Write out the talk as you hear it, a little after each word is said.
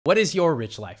What is your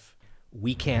rich life?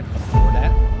 We can't afford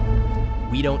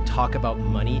that. We don't talk about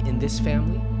money in this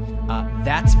family.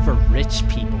 That's for rich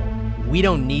people. We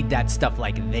don't need that stuff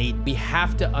like they. We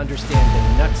have to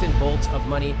understand the nuts and bolts of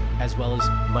money as well as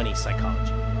money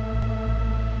psychology.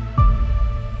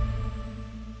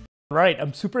 Right,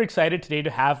 I'm super excited today to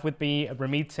have with me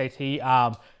Ramit Sethi.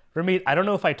 Ramit, I don't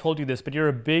know if I told you this, but you're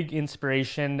a big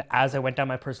inspiration as I went down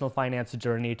my personal finance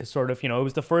journey to sort of, it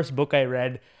was the first book I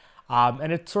read.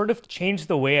 And it sort of changed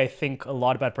the way I think a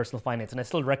lot about personal finance. And I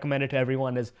still recommend it to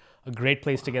everyone as a great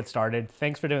place to get started.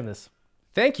 Thanks for doing this.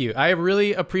 Thank you. I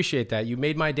really appreciate that. You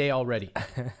made my day already.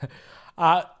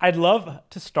 I'd love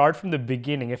to start from the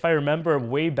beginning. If I remember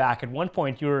way back, at one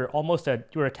point you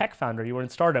were a tech founder. You were in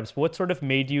startups. What sort of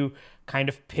made you kind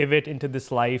of pivot into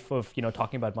this life of,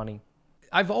 talking about money?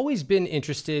 I've always been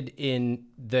interested in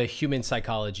the human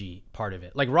psychology part of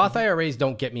it. Like Roth IRAs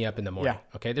don't get me up in the morning.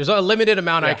 Yeah. Okay. There's a limited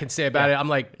amount I can say about it. I'm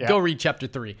like, go read chapter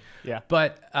 3. Yeah.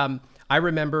 But I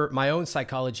remember my own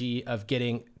psychology of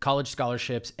getting college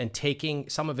scholarships and taking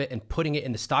some of it and putting it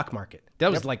in the stock market. That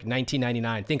was like 1999.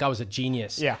 I think I was a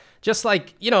genius. Yeah. Just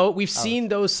like, we've seen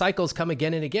those cycles come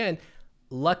again and again.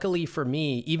 Luckily for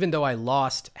me, even though I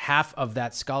lost half of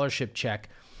that scholarship check,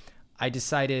 I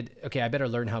decided, okay, I better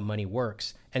learn how money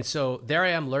works. And so there I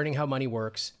am learning how money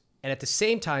works. And at the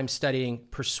same time studying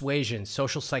persuasion,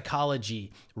 social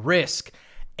psychology, risk,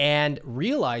 and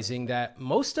realizing that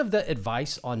most of the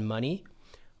advice on money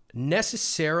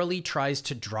necessarily tries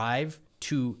to drive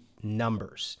to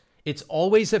numbers. It's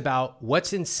always about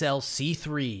what's in cell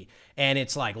C3. And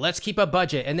it's like, let's keep a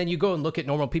budget. And then you go and look at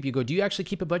normal people. You go, do you actually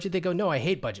keep a budget? They go, no, I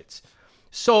hate budgets.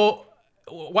 So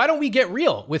why don't we get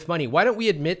real with money? Why don't we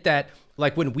admit that,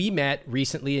 like when we met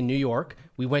recently in New York,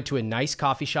 we went to a nice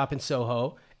coffee shop in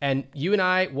Soho and you and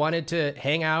I wanted to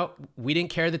hang out. We didn't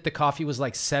care that the coffee was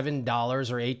like $7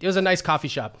 or $8. It was a nice coffee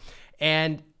shop.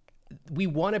 And we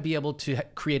want to be able to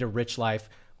create a rich life.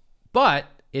 But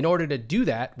in order to do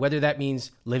that, whether that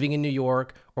means living in New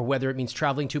York or whether it means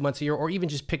traveling 2 months a year or even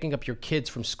just picking up your kids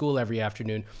from school every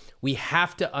afternoon, we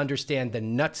have to understand the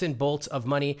nuts and bolts of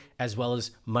money as well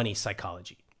as money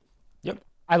psychology. Yep.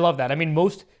 I love that. I mean,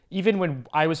 even when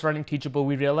I was running Teachable,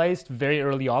 we realized very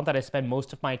early on that I spend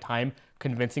most of my time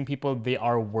convincing people they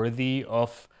are worthy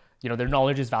of, their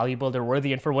knowledge is valuable, they're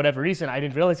worthy. And for whatever reason, I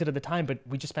didn't realize it at the time, but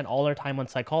we just spent all our time on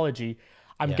psychology.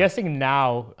 I'm guessing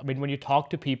now, I mean, when you talk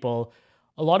to people,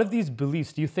 a lot of these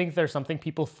beliefs, do you think there's something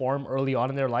people form early on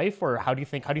in their life, or how do you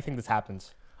think this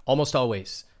happens? Almost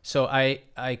always. So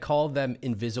I call them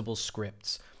invisible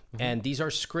scripts. And these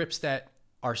are scripts that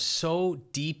are so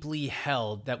deeply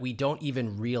held that we don't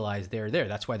even realize they're there.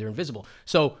 That's why they're invisible.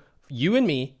 So you and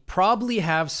me probably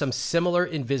have some similar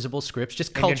invisible scripts,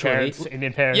 just culturally.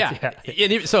 Indian parents.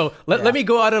 Yeah. So let me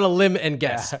go out on a limb and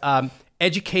guess.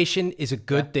 Education is a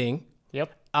good thing.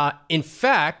 Yep. In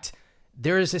fact,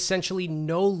 there is essentially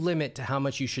no limit to how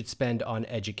much you should spend on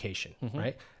education,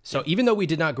 right? So even though we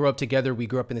did not grow up together, we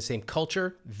grew up in the same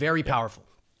culture, very powerful.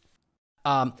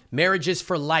 Marriage is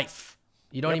for life.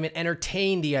 You don't even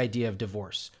entertain the idea of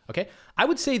divorce, okay? I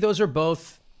would say those are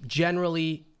both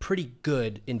generally pretty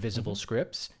good invisible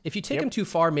scripts. If you take them too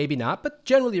far, maybe not, but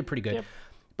generally they're pretty good.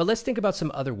 But let's think about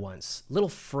some other ones. Little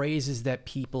phrases that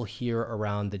people hear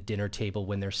around the dinner table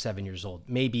when they're 7 years old.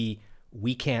 Maybe,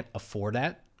 we can't afford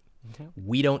that.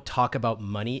 We don't talk about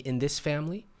money in this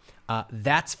family.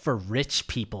 That's for rich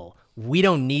people. We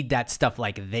don't need that stuff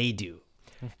like they do.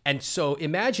 And so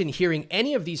imagine hearing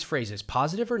any of these phrases,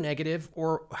 positive or negative,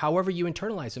 or however you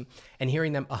internalize them, and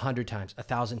hearing them 100 times,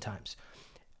 1,000 times.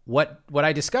 What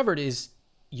I discovered is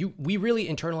we really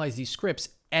internalize these scripts,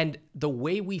 and the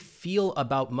way we feel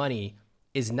about money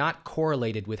is not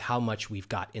correlated with how much we've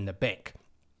got in the bank.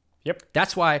 Yep.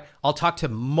 That's why I'll talk to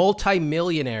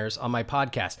multimillionaires on my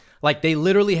podcast. Like they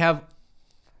literally have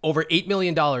over $8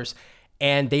 million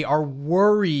and they are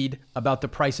worried about the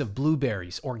price of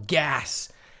blueberries or gas.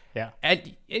 Yeah.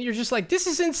 And you're just like, this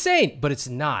is insane, but it's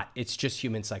not. It's just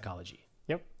human psychology.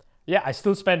 Yep. Yeah, I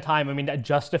still spend time,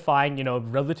 justifying,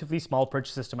 relatively small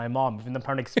purchases to my mom. Even though I'm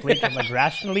trying to explain to them, like,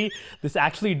 rationally, this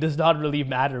actually does not really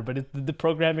matter, but the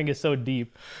programming is so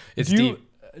deep. It's deep.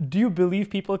 Do you believe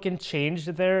people can change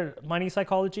their money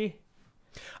psychology?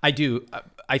 I do.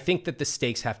 I think that the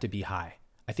stakes have to be high.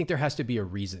 I think there has to be a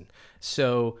reason.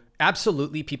 So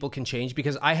absolutely people can change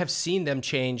because I have seen them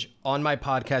change on my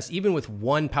podcast, even with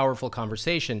one powerful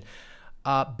conversation.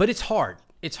 But it's hard.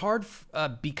 It's hard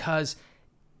because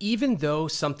even though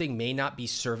something may not be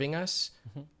serving us,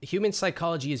 human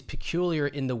psychology is peculiar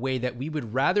in the way that we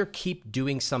would rather keep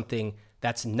doing something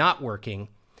that's not working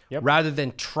rather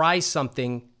than try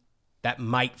something that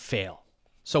might fail.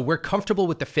 So we're comfortable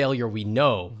with the failure we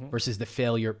know versus the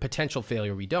potential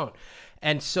failure we don't.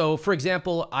 And so, for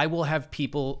example, I will have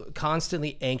people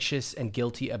constantly anxious and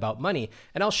guilty about money.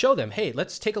 And I'll show them, hey,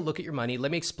 let's take a look at your money.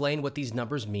 Let me explain what these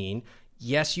numbers mean.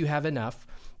 Yes, you have enough.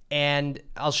 And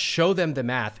I'll show them the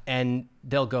math and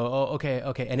they'll go, oh,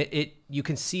 okay. And you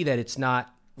can see that it's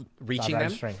not reaching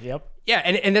them. Yep. Yeah,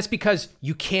 and that's because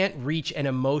you can't reach an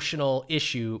emotional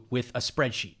issue with a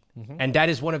spreadsheet. And that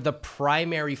is one of the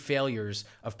primary failures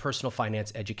of personal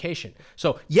finance education.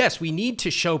 So yes, we need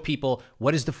to show people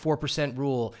what is the 4%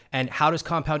 rule and how does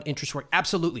compound interest work.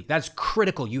 Absolutely, that's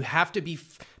critical. You have to be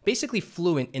basically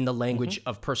fluent in the language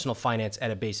of personal finance at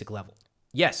a basic level.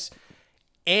 Yes,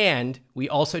 and we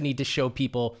also need to show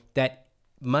people that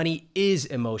money is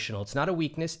emotional. It's not a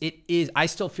weakness. It is. I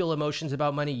still feel emotions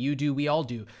about money. You do. We all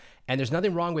do. And there's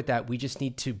nothing wrong with that. We just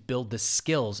need to build the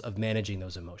skills of managing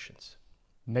those emotions.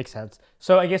 Makes sense.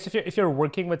 So I guess if you're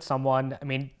working with someone, I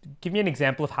mean, give me an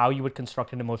example of how you would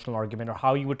construct an emotional argument or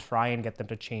how you would try and get them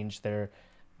to change their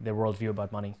worldview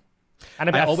about money.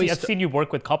 And I've seen you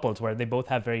work with couples where they both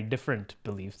have very different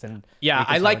beliefs. And yeah,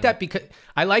 I like that because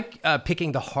I like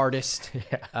picking the hardest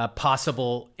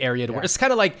possible area to work. It's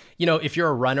kind of like, if you're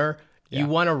a runner, you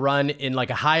want to run in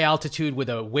like a high altitude with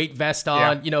a weight vest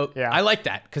on, I like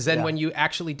that because then when you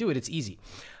actually do it, it's easy.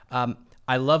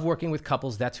 I love working with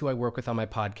couples. That's who I work with on my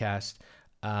podcast.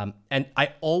 And I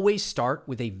always start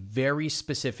with a very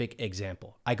specific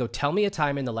example. I go, tell me a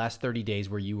time in the last 30 days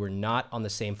where you were not on the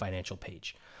same financial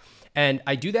page. And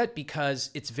I do that because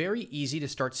it's very easy to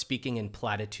start speaking in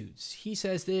platitudes. He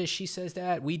says this, she says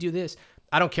that, we do this.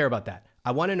 I don't care about that.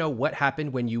 I want to know what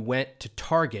happened when you went to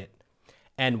Target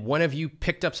and one of you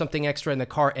picked up something extra in the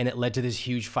car and it led to this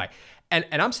huge fight. And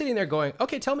I'm sitting there going,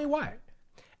 okay, tell me why.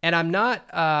 And I'm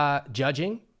not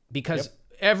judging because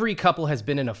every couple has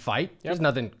been in a fight. There's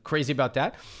nothing crazy about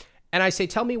that. And I say,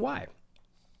 tell me why.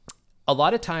 A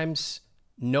lot of times,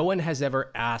 no one has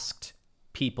ever asked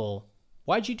people,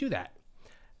 why'd you do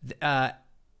that?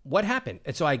 What happened?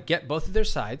 And so I get both of their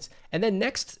sides. And then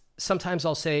next, sometimes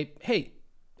I'll say, hey,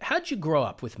 how'd you grow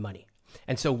up with money?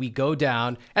 And so we go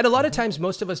down. And a lot of times,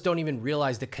 most of us don't even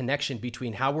realize the connection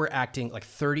between how we're acting like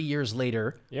 30 years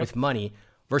later with money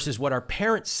versus what our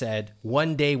parents said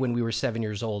one day when we were 7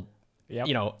 years old,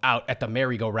 out at the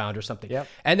merry-go-round or something.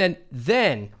 And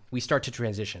then we start to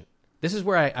transition. This is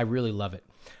where I really love it.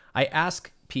 I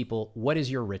ask people, what is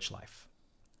your rich life?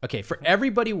 Okay, for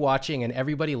everybody watching and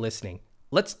everybody listening,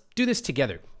 let's do this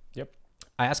together.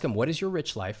 I ask them, what is your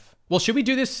rich life? Well, should we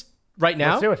do this right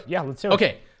now? Let's do it. Yeah, let's do it.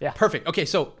 Okay, perfect. Okay,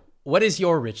 so what is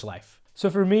your rich life? So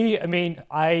for me, I mean,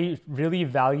 I really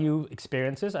value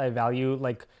experiences. I value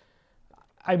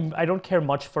I don't care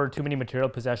much for too many material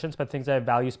possessions, but things I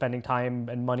value spending time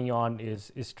and money on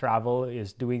is travel,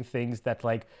 is doing things that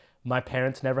like my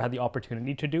parents never had the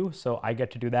opportunity to do. So I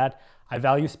get to do that. I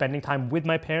value spending time with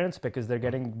my parents because they're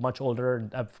getting much older.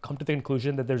 And I've come to the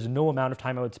conclusion that there's no amount of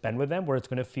time I would spend with them where it's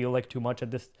going to feel like too much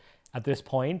at this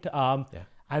point.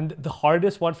 And the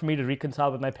hardest one for me to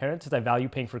reconcile with my parents is I value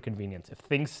paying for convenience. If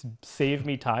things save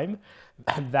me time,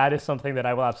 that is something that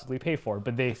I will absolutely pay for,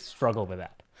 but they struggle with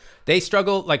that. They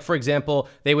struggle, like, for example,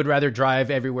 they would rather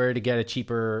drive everywhere to get a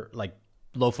cheaper, like,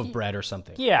 loaf of bread or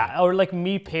something. Yeah, or like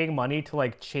me paying money to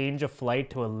like change a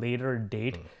flight to a later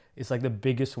date is like the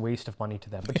biggest waste of money to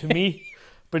them.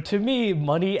 But to me,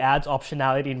 money adds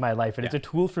optionality in my life, and it's a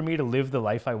tool for me to live the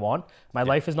life I want. My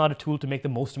life is not a tool to make the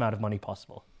most amount of money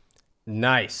possible.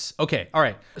 Nice. Okay. All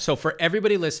right. So for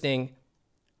everybody listening,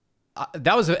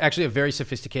 that was actually a very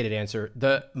sophisticated answer.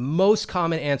 The most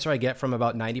common answer I get from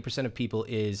about 90% of people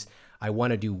is, I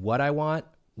want to do what I want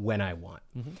when I want.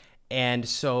 And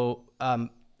so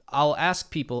I'll ask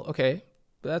people, okay,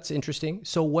 that's interesting.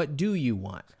 So what do you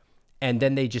want? And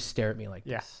then they just stare at me like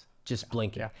this, just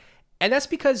blinking. And that's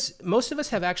because most of us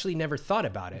have actually never thought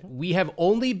about it. We have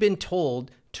only been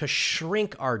told to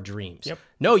shrink our dreams.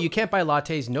 No, you can't buy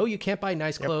lattes. No, you can't buy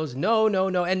nice clothes. No.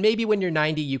 And maybe when you're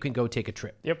 90, you can go take a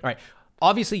trip. All right.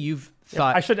 Obviously, you've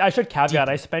thought... I should caveat,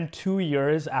 I spent 2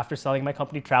 years after selling my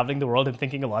company traveling the world and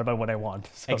thinking a lot about what I want.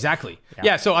 So, exactly.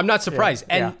 Yeah, so I'm not surprised.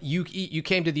 And you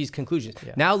came to these conclusions.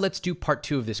 Now let's do part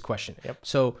 2 of this question.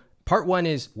 So part 1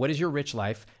 is, what is your rich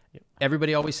life?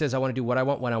 Everybody always says, I want to do what I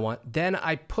want when I want. Then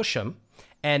I push them.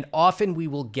 And often we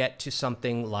will get to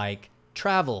something like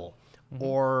travel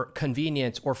or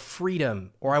convenience or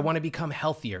freedom, or I want to become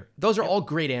healthier. Those are all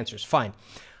great answers. Fine.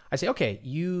 I say, okay,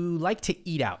 you like to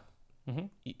eat out.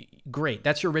 Great.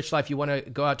 That's your rich life. You want to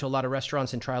go out to a lot of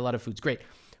restaurants and try a lot of foods. Great.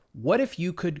 What if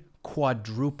you could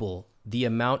quadruple the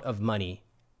amount of money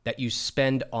that you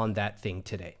spend on that thing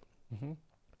today?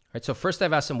 Right. So first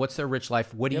I've asked them, what's their rich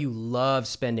life? What do you love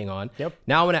spending on? Yep.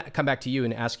 Now I'm going to come back to you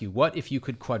and ask you, what if you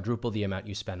could quadruple the amount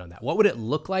you spend on that? What would it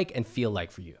look like and feel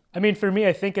like for you? I mean, for me,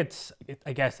 I think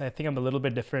I think I'm a little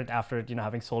bit different after,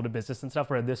 having sold a business and stuff,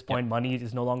 where at this point, money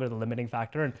is no longer the limiting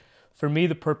factor. And for me,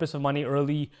 the purpose of money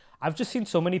early, I've just seen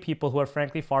so many people who are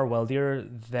frankly far wealthier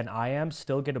than I am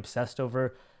still get obsessed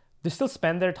over, they still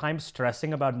spend their time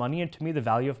stressing about money. And to me, the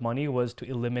value of money was to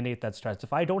eliminate that stress.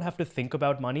 If I don't have to think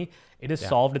about money, it has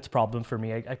solved its problem for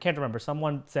me. I can't remember.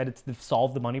 Someone said it's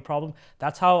solved the money problem.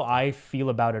 That's how I feel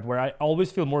about it, where I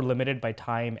always feel more limited by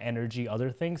time, energy, other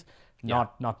things,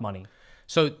 not money.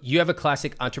 So you have a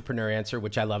classic entrepreneur answer,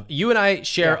 which I love. You and I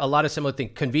share a lot of similar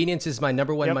things. Convenience is my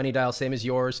number one money dial, same as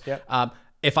yours.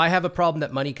 If I have a problem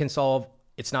that money can solve,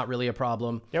 it's not really a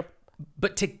problem.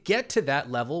 But to get to that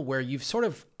level where you've sort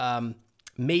of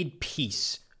made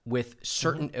peace with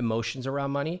certain emotions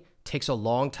around money takes a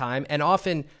long time, and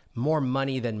often more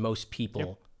money than most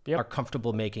people are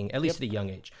comfortable making, at least at a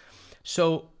young age.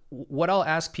 So what I'll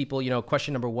ask people,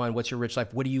 question number one, what's your rich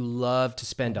life? What do you love to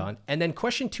spend on? And then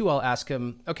question two, I'll ask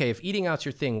them, okay, if eating out's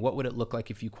your thing, what would it look like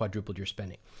if you quadrupled your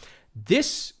spending?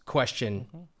 This question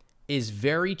is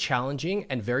very challenging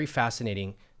and very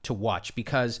fascinating to watch,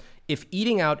 because if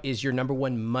eating out is your number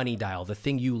one money dial, the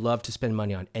thing you love to spend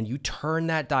money on, and you turn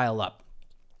that dial up,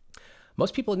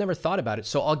 most people have never thought about it.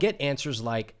 So I'll get answers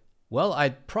like, well,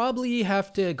 I'd probably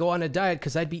have to go on a diet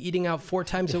because I'd be eating out 4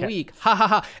 times a week. Ha ha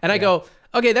ha. And I go,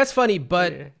 okay, that's funny,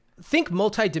 but think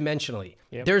multidimensionally.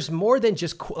 There's more than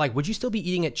just like, would you still be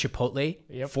eating at Chipotle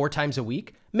 4 times a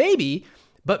week? Maybe,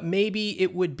 but maybe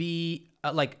it would be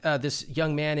like this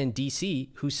young man in DC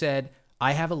who said,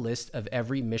 I have a list of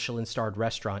every Michelin-starred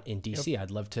restaurant in DC.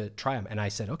 I'd love to try them. And I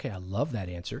said, okay, I love that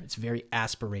answer. It's very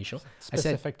aspirational.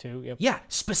 Specific too. Yeah,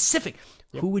 specific.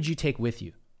 Who would you take with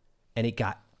you? And it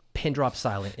got pin drop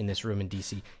silent in this room in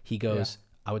DC. He goes,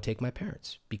 I would take my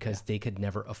parents because they could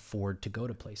never afford to go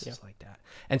to places like that.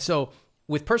 And so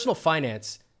with personal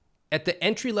finance, at the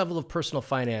entry level of personal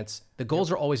finance, the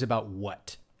goals are always about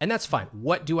what. And that's fine.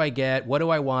 What do I get? What do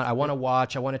I want? I want to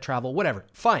watch. I want to travel, whatever.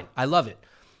 Fine. I love it.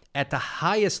 At the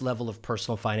highest level of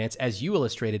personal finance, as you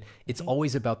illustrated, it's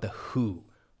always about the who.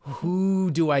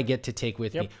 Who do I get to take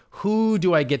with me? Who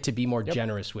do I get to be more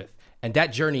generous with? And that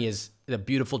journey is the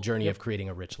beautiful journey of creating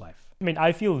a rich life. I mean,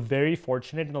 I feel very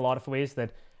fortunate in a lot of ways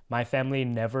that my family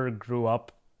never grew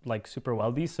up like super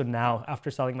wealthy. So now after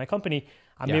selling my company,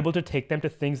 I'm able to take them to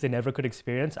things they never could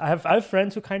experience. I have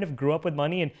friends who kind of grew up with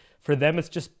money, and for them, it's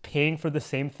just paying for the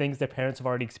same things their parents have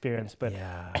already experienced. But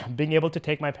being able to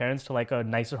take my parents to like a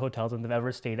nicer hotel than they've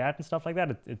ever stayed at and stuff like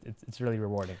that, it's really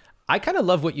rewarding. I kind of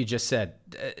love what you just said.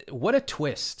 What a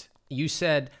twist. You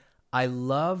said, I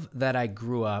love that I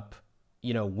grew up,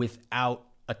 without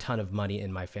a ton of money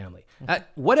in my family.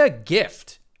 What a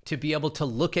gift to be able to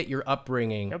look at your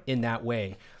upbringing in that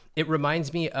way. It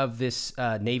reminds me of this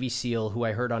Navy SEAL who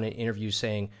I heard on an interview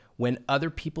saying, when other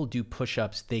people do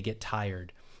push-ups, they get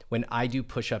tired. When I do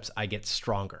push-ups, I get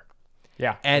stronger.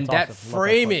 Yeah. And that awesome.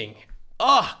 Framing,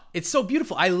 it's so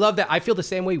beautiful. I love that. I feel the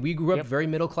same way. We grew up very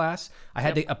middle class. I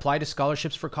had to apply to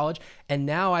scholarships for college. And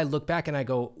now I look back and I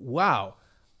go, wow,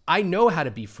 I know how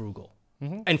to be frugal.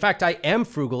 In fact, I am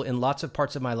frugal in lots of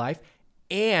parts of my life.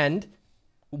 And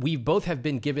we both have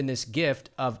been given this gift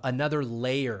of another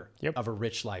layer of a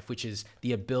rich life, which is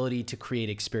the ability to create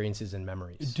experiences and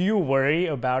memories. Do you worry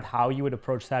about how you would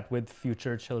approach that with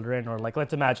future children? Or like,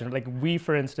 let's imagine, like we,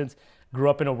 for instance, grew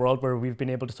up in a world where we've been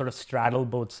able to sort of straddle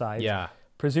both sides. Yeah.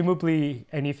 Presumably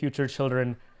any future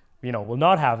children, will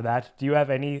not have that. Do you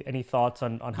have any thoughts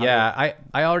on how? Yeah,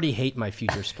 I already hate my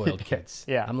future spoiled kids.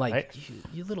 I'm like, right?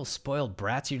 you little spoiled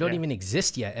brats, you don't even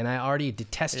exist yet, and I already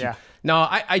detest you. No,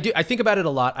 I do. I think about it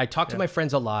a lot. I talk to my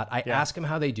friends a lot. I ask them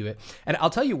how they do it. And I'll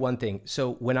tell you one thing.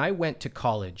 So when I went to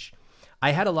college,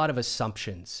 I had a lot of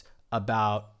assumptions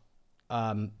about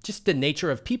just the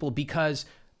nature of people because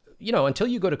until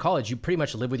you go to college, you pretty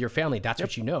much live with your family. That's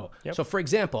what you know. So for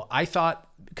example, I thought,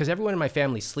 because everyone in my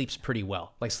family sleeps pretty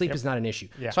well, like sleep is not an issue.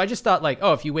 So I just thought like,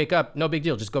 if you wake up, no big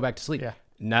deal, just go back to sleep.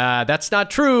 Nah, that's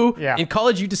not true. In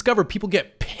college, you discover people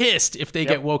get pissed if they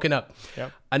get woken up.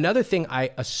 Another thing I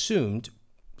assumed,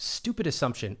 stupid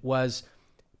assumption, was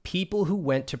people who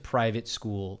went to private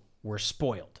school were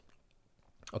spoiled.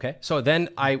 Okay. So then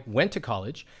I went to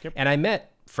college and I met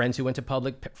friends who went to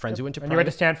public, friends who went to private. And you went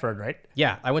to Stanford, right?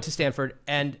 Yeah, I went to Stanford,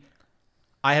 and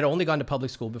I had only gone to public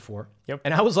school before.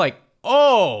 And I was like,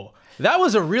 oh, that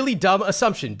was a really dumb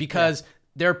assumption because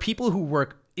there are people who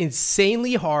work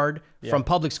insanely hard from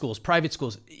public schools, private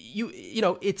schools.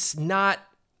 It's not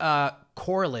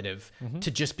correlative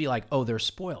to just be like, oh, they're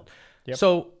spoiled.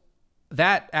 So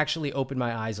that actually opened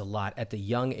my eyes a lot at the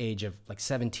young age of like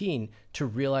 17 to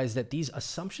realize that these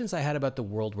assumptions I had about the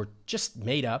world were just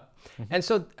made up. And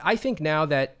so I think now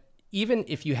that even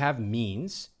if you have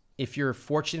means, if you're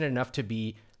fortunate enough to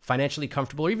be financially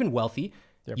comfortable or even wealthy,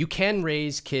 you can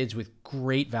raise kids with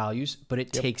great values, but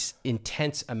it takes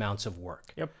intense amounts of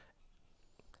work.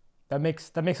 That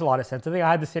makes a lot of sense. I think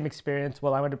I had the same experience.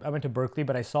 Well, I went to Berkeley,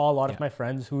 but I saw a lot of my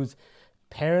friends whose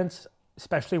parents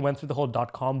especially went through the whole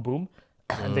 .com boom,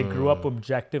 and they grew up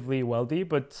objectively wealthy,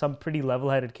 but some pretty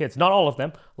level-headed kids. Not all of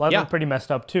them. A lot of them pretty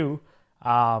messed up too.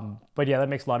 But yeah, that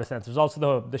makes a lot of sense. There's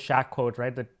also the Shaq quote,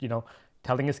 right? That,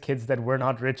 telling his kids that we're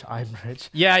not rich, I'm rich.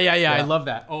 Yeah. I love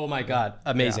that. Oh my God.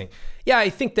 Amazing. Yeah, I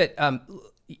think that,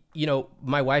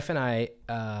 my wife and I,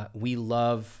 we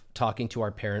love talking to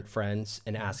our parent friends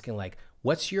and asking like,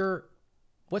 what's your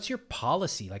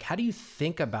policy? Like, how do you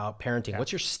think about parenting?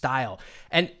 What's your style?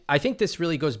 And I think this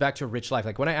really goes back to a rich life.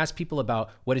 Like when I ask people about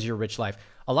what is your rich life,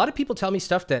 a lot of people tell me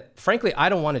stuff that frankly, I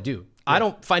don't want to do. I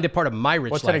don't find it part of my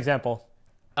rich life. What's an example?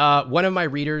 One of my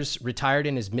readers retired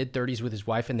in his mid-30s with his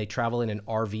wife and they travel in an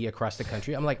RV across the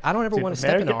country. I'm like, I don't ever want to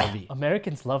step in an RV.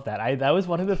 Americans love that. That was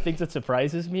one of the things that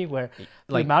surprises me, where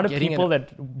the amount of people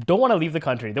that don't want to leave the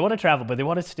country, they want to travel, but they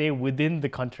want to stay within the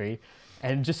country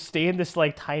and just stay in this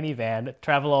like tiny van,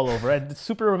 travel all over, and it's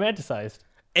super romanticized.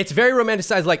 It's very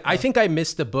romanticized. Like, I think I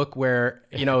missed the book where,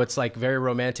 it's like very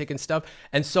romantic and stuff.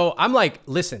 And so I'm like,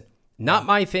 listen, not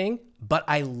my thing, but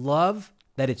I love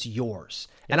that it's yours.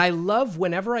 And I love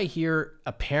whenever I hear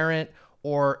a parent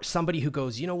or somebody who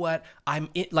goes, you know what,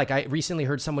 I recently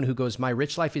heard someone who goes, my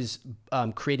rich life is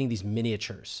creating these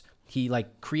miniatures. He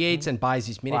like creates and buys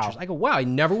these miniatures. I go, wow, I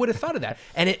never would have thought of that.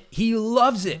 And he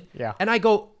loves it. Yeah. And I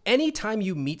go, anytime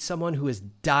you meet someone who has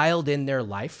dialed in their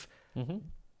life,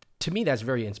 to me, that's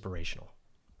very inspirational.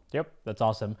 Yep, that's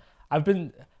awesome. I've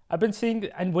been seeing,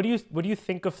 and what do you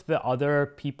think of the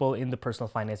other people in the personal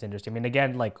finance industry? I mean,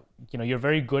 again, like, you're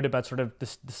very good about sort of the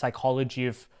psychology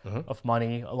of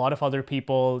money. A lot of other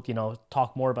people,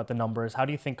 talk more about the numbers. How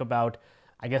do you think about,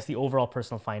 I guess, the overall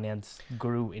personal finance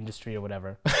guru industry or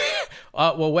whatever?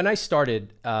 Well, when I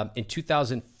started in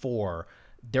 2004,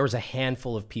 there was a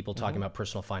handful of people talking about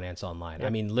personal finance online. I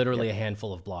mean, literally a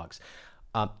handful of blogs.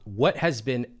 What has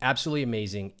been absolutely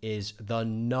amazing is the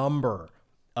number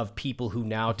of people who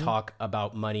now talk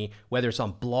about money, whether it's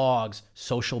on blogs,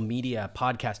 social media,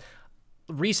 podcasts.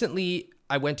 Recently,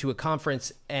 I went to a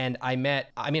conference and I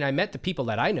met the people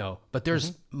that I know, but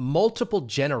there's multiple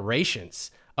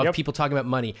generations of people talking about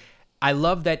money. I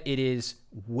love that it is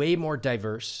way more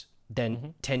diverse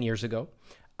than 10 years ago.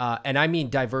 And I mean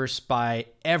diverse by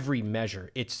every measure.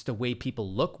 It's the way people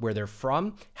look, where they're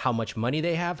from, how much money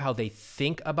they have, how they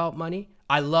think about money.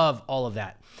 I love all of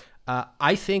that.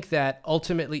 I think that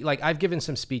ultimately, like, I've given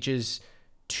some speeches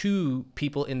to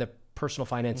people in the personal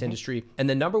finance industry. And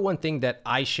the number one thing that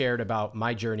I shared about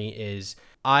my journey is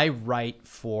I write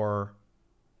for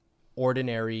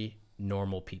ordinary,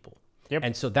 normal people.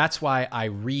 And so that's why I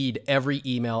read every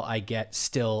email I get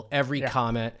still, every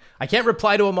comment. I can't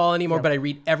reply to them all anymore, but I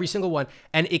read every single one.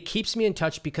 And it keeps me in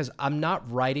touch because I'm not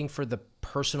writing for the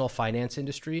personal finance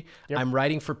industry. I'm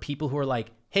writing for people who are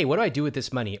like, hey, what do I do with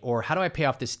this money? Or how do I pay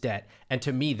off this debt? And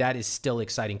to me, that is still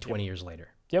exciting 20 years later.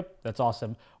 Yep, that's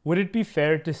awesome. Would it be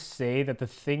fair to say that the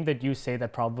thing that you say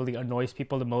that probably annoys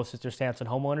people the most is your stance on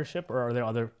home ownership? Or are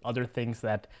there other things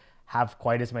that have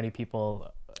quite as many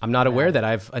people? I'm not aware that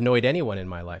I've annoyed anyone in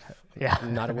my life.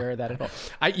 I'm not aware of that at all.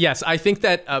 I think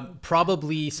that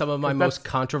probably some of my most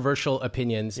controversial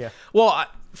opinions. Well,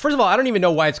 first of all, I don't even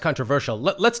know why it's controversial.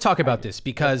 Let's talk about this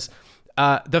because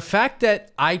the fact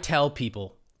that I tell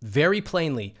people very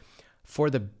plainly, for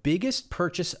the biggest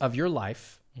purchase of your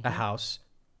life, a house,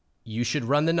 you should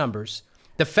run the numbers.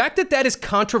 The fact that that is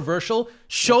controversial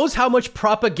shows how much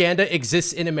propaganda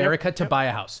exists in America to buy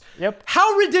a house.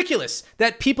 How ridiculous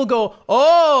that people go,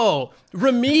 oh,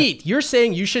 Ramit, you're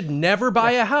saying you should never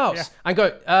buy a house. I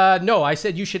go, no, I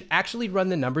said you should actually run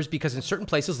the numbers because in certain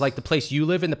places, like the place you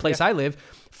live and the place I live,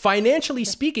 financially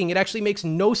speaking, it actually makes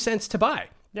no sense to buy.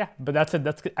 But that's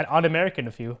un-American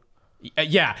of you.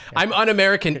 I'm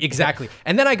un-American, exactly.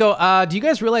 And then I go, do you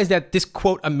guys realize that this,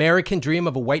 quote, American dream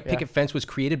of a white picket fence was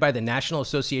created by the National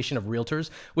Association of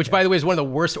Realtors, which, by the way, is one of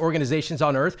the worst organizations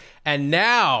on earth. And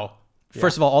now,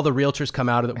 first of all the realtors come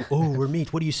out of the, oh,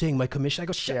 Ramit, what are you saying? My commission? I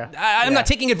go, shut I'm not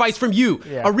taking advice from you.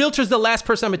 A realtor's the last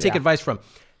person I'm going to take advice from.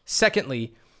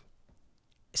 Secondly,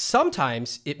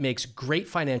 sometimes it makes great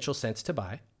financial sense to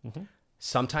buy.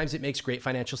 Sometimes it makes great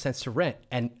financial sense to rent.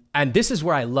 And this is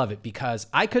where I love it because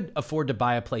I could afford to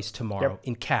buy a place tomorrow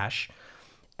in cash.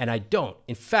 And I don't.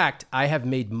 In fact, I have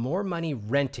made more money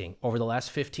renting over the last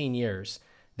 15 years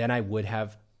than I would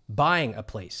have buying a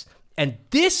place. And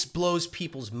this blows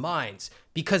people's minds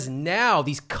because now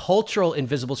these cultural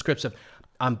invisible scripts of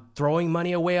I'm throwing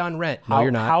money away on rent. No,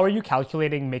 you're not. How are you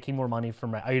calculating making more money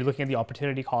from rent? Are you looking at the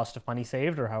opportunity cost of money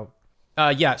saved or how?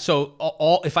 Yeah.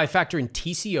 So if I factor in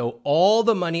TCO, all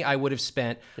the money I would have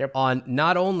spent on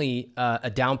not only a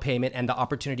down payment and the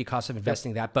opportunity cost of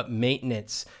investing that, but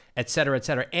maintenance, et cetera,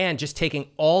 and just taking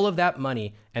all of that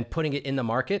money and putting it in the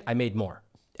market, I made more.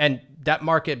 And that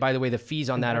market, by the way, the fees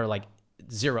on that are like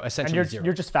zero, essentially and zero.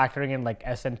 You're just factoring in like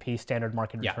S&P standard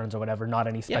market returns or whatever, not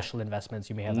any special investments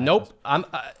you may have. Nope.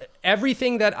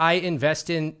 Everything that I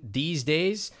invest in these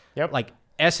days, like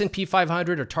S&P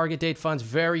 500 or target date funds,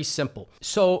 very simple.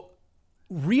 So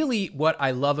really what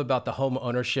I love about the home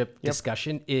ownership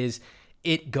discussion is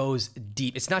it goes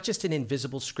deep. It's not just an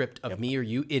invisible script of me or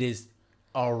you. It is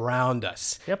around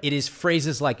us. It is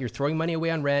phrases like you're throwing money away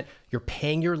on rent. You're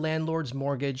paying your landlord's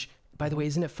mortgage. By the way,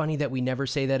 isn't it funny that we never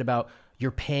say that about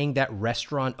you're paying that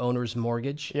restaurant owner's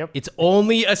mortgage? It's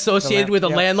only associated with a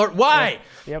landlord. Why?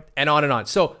 And on and on.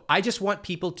 So I just want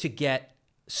people to get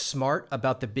smart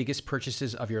about the biggest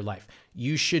purchases of your life.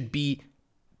 You should be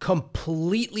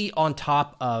completely on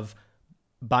top of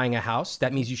buying a house.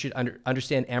 That means you should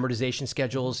understand amortization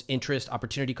schedules, interest,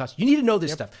 opportunity costs. You need to know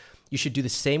this stuff. You should do the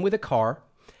same with a car.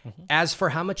 As for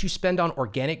how much you spend on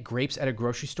organic grapes at a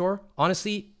grocery store,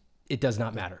 honestly, it does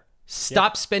not matter.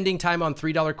 Stop spending time on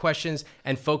 $3 questions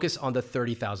and focus on the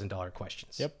 $30,000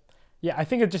 questions. Yeah, I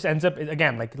think it just ends up,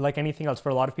 again, like anything else, for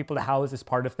a lot of people, the house is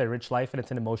part of their rich life and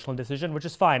it's an emotional decision, which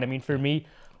is fine. I mean, for me,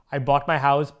 I bought my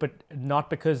house, but not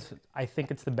because I think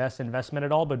it's the best investment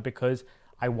at all, but because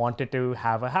I wanted to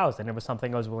have a house and it was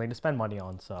something I was willing to spend money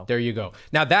on. So there you go.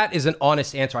 Now that is an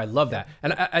honest answer. I love that.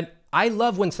 And I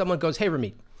love when someone goes, hey,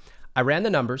 Ramit, I ran the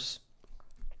numbers.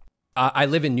 I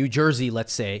live in New Jersey,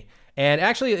 let's say. And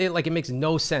actually, it makes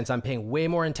no sense. I'm paying way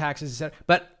more in taxes, etc.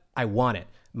 But I want it.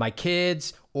 My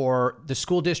kids or the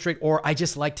school district, or I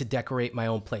just like to decorate my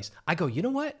own place. I go, you know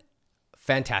what?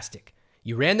 Fantastic.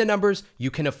 You ran the numbers.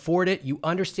 You can afford it. You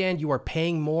understand you are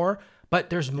paying more, but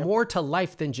there's more to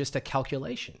life than just a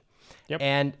calculation.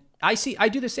 And I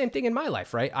do the same thing in my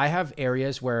life, right? I have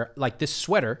areas where, like this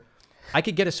sweater, I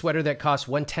could get a sweater that costs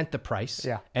 1/10 the price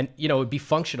and, it would be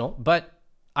functional, but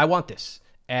I want this.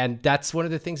 And that's one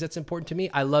of the things that's important to me.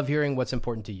 I love hearing what's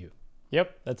important to you.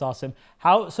 That's awesome.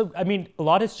 I mean, a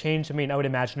lot has changed. I mean, I would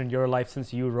imagine in your life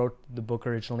since you wrote the book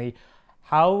originally.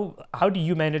 How do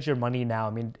you manage your money now?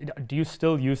 I mean, do you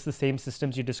still use the same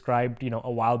systems you described,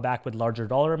 a while back with larger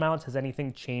dollar amounts? Has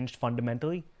anything changed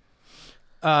fundamentally?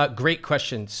 Great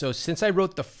question. So since I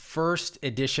wrote the first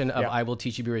edition of I Will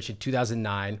Teach You to Be Rich in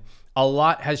 2009, a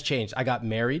lot has changed. I got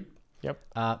married.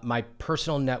 My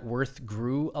personal net worth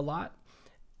grew a lot.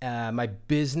 My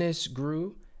business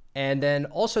grew. And then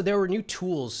also there were new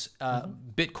tools.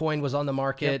 Bitcoin was on the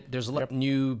market. There's a lot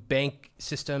new bank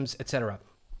systems, etc.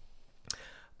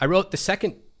 I wrote the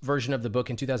second version of the book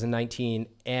in 2019,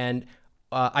 and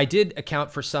I did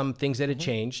account for some things that had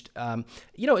changed.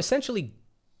 Essentially,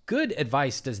 good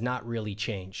advice does not really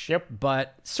change.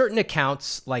 But certain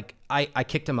accounts, like I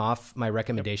kicked them off my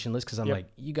recommendation list because I'm like,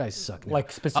 you guys suck now.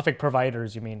 Like specific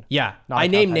providers, you mean? Yeah, I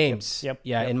name names.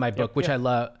 In my book, which I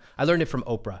love. I learned it from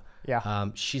Oprah.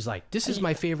 She's like, this is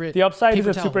my favorite. The upside is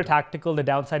it's super tactical. The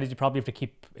downside is you probably have to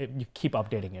keep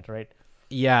updating it, right?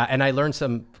 Yeah, and I learned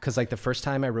some because like the first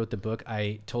time I wrote the book,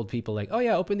 I told people like, oh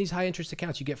yeah, open these high interest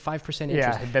accounts. You get 5%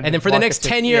 interest. And then for the next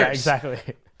 10 years, exactly.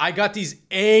 I got these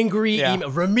angry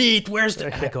emails. Ramit, where's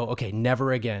the? I go, okay,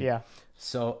 never again.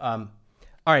 So, all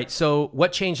right. So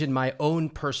what changed in my own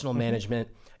personal management?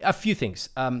 A few things.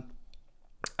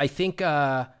 I think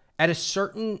at a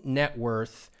certain net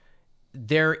worth,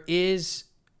 there is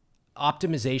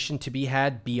optimization to be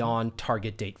had beyond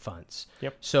target date funds.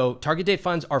 So target date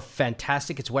funds are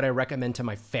fantastic. It's what I recommend to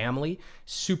my family.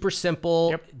 Super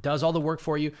simple, does all the work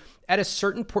for you. At a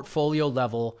certain portfolio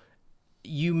level,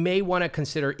 you may want to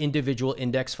consider individual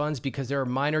index funds because there are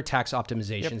minor tax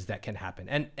optimizations that can happen.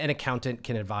 And an accountant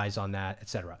can advise on that, et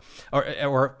cetera.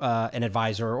 Or an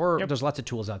advisor, or there's lots of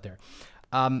tools out there.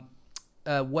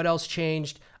 What else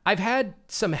changed? I've had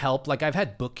some help. Like I've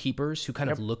had bookkeepers who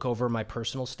kind of look over my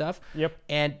personal stuff.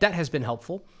 And that has been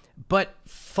helpful. But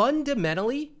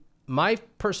fundamentally, my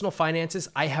personal finances,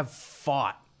 I have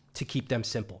fought to keep them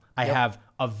simple. I have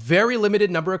a very limited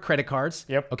number of credit cards.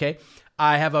 Okay.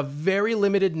 I have a very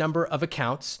limited number of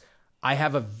accounts. I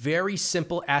have a very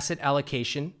simple asset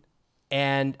allocation.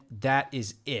 And that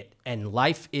is it. And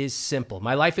life is simple.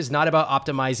 My life is not about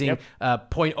optimizing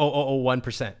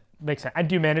 0.0001%. Makes sense. And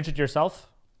do you manage it yourself?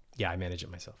 Yeah, I manage it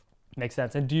myself. Makes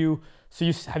sense. And do you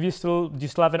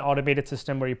still have an automated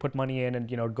system where you put money in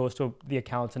and, you know, it goes to the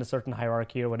accounts in a certain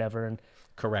hierarchy or whatever? And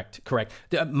Correct.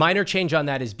 The minor change on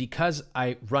that is because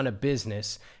I run a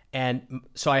business, and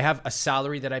so I have a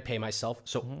salary that I pay myself.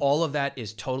 So all of that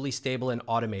is totally stable and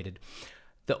automated.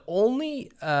 The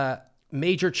only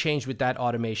major change with that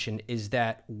automation is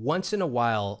that once in a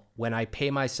while, when I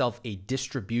pay myself a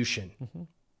distribution,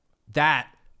 that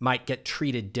might get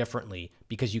treated differently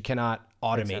because you cannot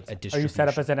automate a distribution. Are you set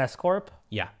up as an S corp?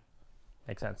 Yeah.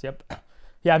 Makes sense. Yep.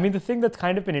 Yeah, I mean, the thing that's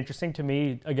kind of been interesting to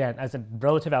me, again, as a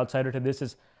relative outsider to this,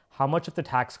 is how much of the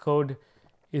tax code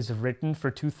is written for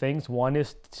two things. One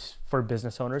is for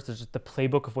business owners. There's just the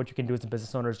playbook of what you can do as a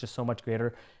business owner is just so much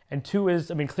greater. And two is,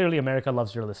 I mean, clearly America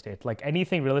loves real estate. Like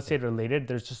anything real estate related,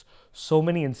 there's just so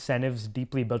many incentives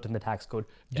deeply built in the tax code.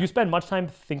 Do you spend much time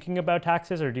thinking about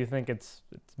taxes, or do you think it's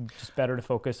just better to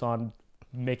focus on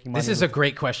making money? This is a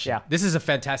great question. Yeah. This is a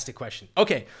fantastic question.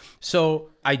 Okay. So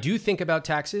I do think about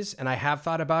taxes, and I have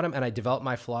thought about them, and I developed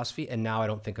my philosophy, and now I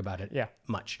don't think about it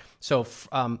much. So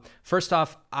first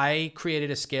off, I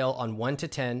created a scale on 1 to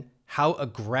 10. How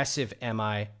aggressive am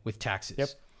I with taxes? Yep.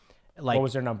 Like, what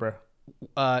was your number?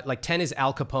 Like 10 is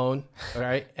Al Capone, all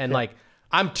right? And like,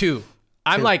 I'm 2.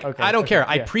 I'm like, okay, I don't care.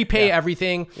 I prepay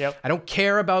everything. Yep. I don't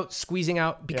care about squeezing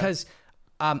out because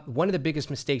one of the biggest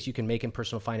mistakes you can make in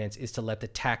personal finance is to let the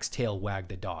tax tail wag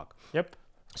the dog. Yep.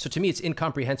 So to me, it's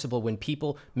incomprehensible when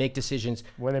people make decisions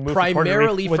when they move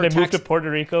primarily to Puerto Rico, for when they tax. Move to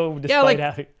Puerto Rico,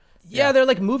 despite they're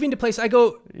like moving to place. I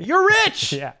go, you're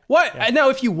rich. What? Yeah. Now,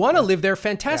 if you want to live there,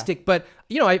 fantastic. But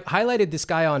you know, I highlighted this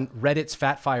guy on Reddit's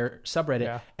Fat Fire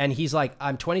subreddit, and he's like,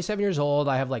 I'm 27 years old.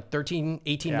 I have like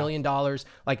 $18 million.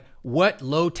 Like, what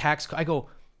low tax? I go,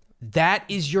 that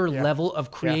is your level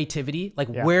of creativity. Like,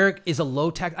 where is a low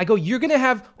tax? I go, you're going to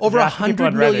have over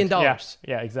 $100 million.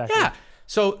 Yeah, exactly. Yeah.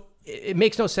 So it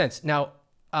makes no sense. Now,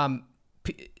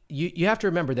 you have to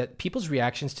remember that people's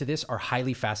reactions to this are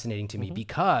highly fascinating to me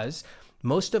because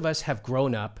most of us have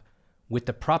grown up with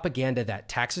the propaganda that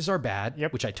taxes are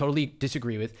bad, which I totally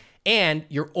disagree with, and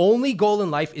your only goal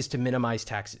in life is to minimize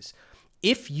taxes.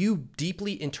 If you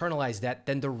deeply internalize that,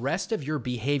 then the rest of your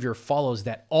behavior follows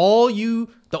that. The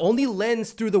only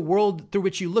lens through the world through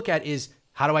which you look at is,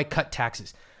 how do I cut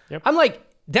taxes? I'm like,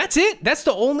 that's it? That's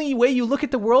the only way you look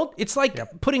at the world? It's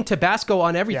like putting Tabasco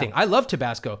on everything. I love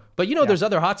Tabasco, but you know, there's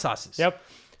other hot sauces.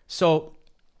 So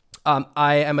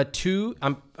I am a 2.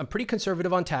 I'm pretty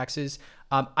conservative on taxes.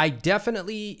 I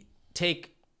definitely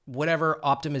take whatever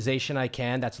optimization I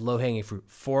can. That's low hanging fruit.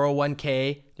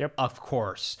 401k, of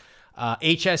course.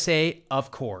 HSA, of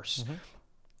course.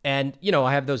 And, you know,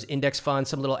 I have those index funds,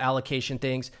 some little allocation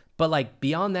things. But like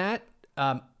beyond that,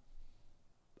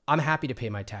 I'm happy to pay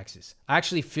my taxes. I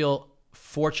actually feel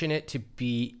fortunate to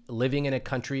be living in a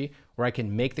country where I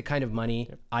can make the kind of money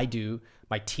I do.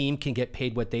 My team can get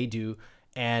paid what they do,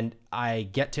 and I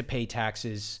get to pay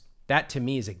taxes. That to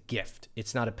me is a gift.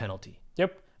 It's not a penalty.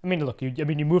 Yep. I mean, look, you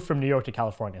moved from New York to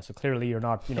California, so clearly you're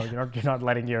not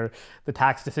letting the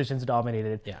tax decisions dominate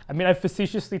it. Yeah. I mean, I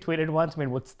facetiously tweeted once, I mean,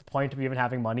 what's the point of even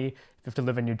having money if you have to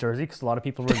live in New Jersey? Because a lot of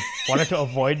people wanted to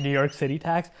avoid New York City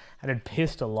tax, and it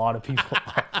pissed a lot of people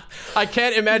off. I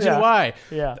can't imagine why.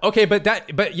 Yeah. Okay,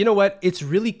 but you know what? It's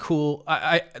really cool.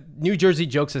 New Jersey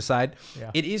jokes aside,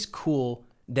 it is cool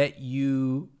that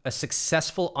a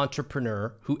successful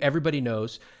entrepreneur who everybody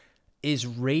knows is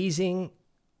raising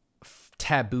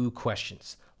taboo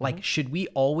questions. Like, should we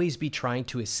always be trying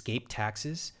to escape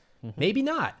taxes? Maybe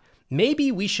not.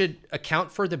 Maybe we should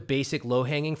account for the basic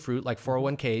low-hanging fruit like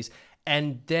 401ks,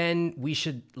 and then we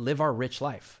should live our rich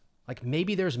life. Like,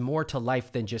 maybe there's more to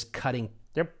life than just cutting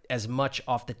as much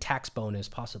off the tax bone as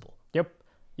possible.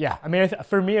 Yeah, I mean,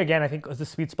 for me, again, I think the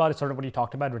sweet spot is sort of what you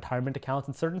talked about, retirement accounts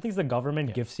and certain things the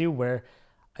government gives you where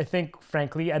I think,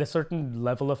 frankly, at a certain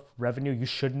level of revenue, you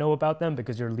should know about them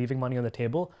because you're leaving money on the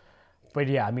table. But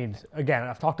yeah, I mean, again,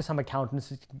 I've talked to some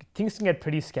accountants. Things can get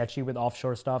pretty sketchy with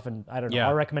offshore stuff, and I don't know.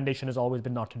 Our recommendation has always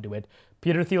been not to do it.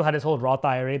 Peter Thiel had his whole Roth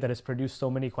IRA that has produced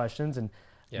so many questions, and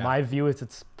my view is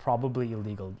it's probably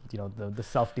illegal. You know, the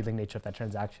self-dealing nature of that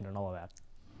transaction and all of that.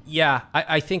 Yeah,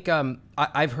 I think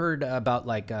I've heard about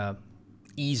like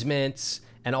easements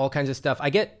and all kinds of stuff. I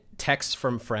get texts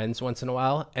from friends once in a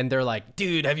while, and they're like,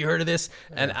 "Dude, have you heard of this?"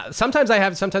 And sometimes I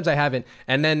have, sometimes I haven't.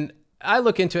 And then I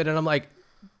look into it, and I'm like,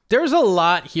 there's a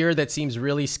lot here that seems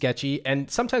really sketchy. And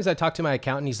sometimes I talk to my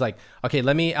accountant. He's like, okay,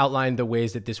 let me outline the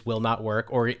ways that this will not work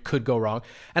or it could go wrong.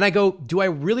 And I go, do I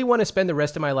really want to spend the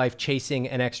rest of my life chasing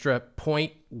an extra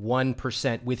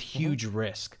 0.1% with huge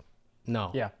risk?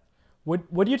 No. Yeah.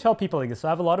 What do you tell people like this? So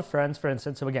I have a lot of friends, for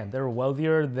instance, so again, they're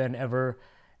wealthier than ever.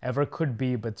 ever could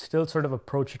be, but still sort of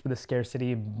approach it with a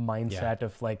scarcity mindset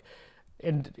of like,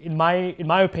 and in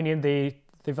my opinion, they've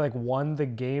like won the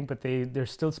game, but they're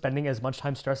still spending as much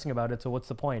time stressing about it. So what's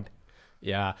the point?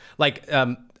 Yeah. Like,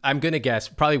 I'm going to guess,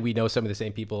 probably we know some of the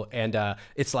same people, and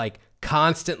it's like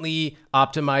constantly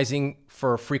optimizing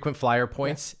for frequent flyer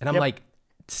points. And I'm like,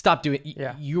 stop doing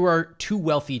it. You are too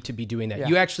wealthy to be doing that.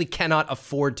 You actually cannot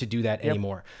afford to do that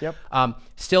anymore.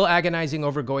 Still agonizing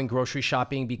over going grocery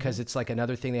shopping because it's like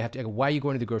another thing they have to, why are you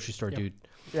going to the grocery store, dude?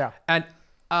 Yeah. And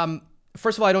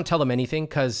first of all, I don't tell them anything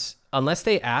because unless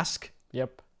they ask,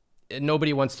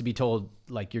 nobody wants to be told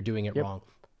like you're doing it wrong.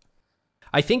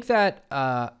 I think that,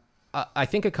 I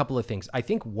think a couple of things. I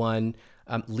think one,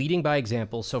 leading by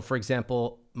example. So for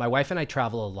example, my wife and I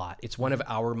travel a lot. It's one of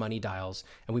our money dials,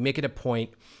 and we make it a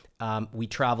point. We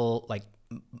travel like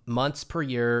months per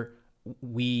year.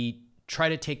 We try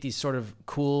to take these sort of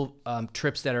cool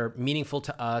trips that are meaningful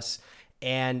to us.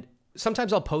 And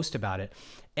sometimes I'll post about it.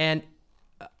 And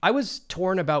I was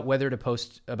torn about whether to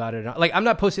post about it or not. Like, I'm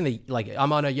not posting like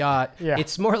I'm on a yacht.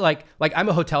 It's more like I'm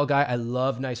a hotel guy. I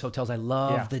love nice hotels. I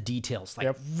love the details,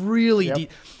 like really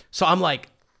So I'm like,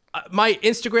 my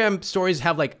Instagram stories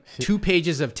have like 2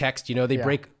 pages of text, you know,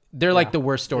 they're like the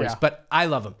worst stories, but I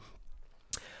love them.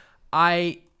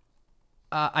 I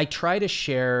try to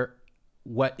share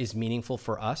what is meaningful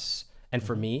for us and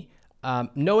for me.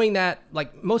 Knowing that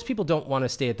like most people don't want to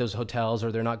stay at those hotels,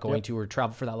 or they're not going to, or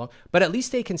travel for that long, but at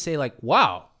least they can say like,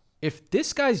 wow, if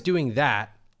this guy's doing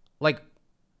that, like,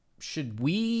 should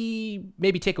we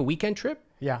maybe take a weekend trip?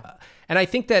 And I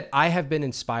think that I have been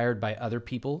inspired by other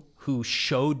people who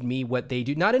showed me what they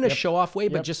do, not in a show off way,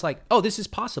 but just like, oh, this is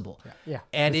possible.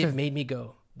 And it made me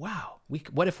go, wow,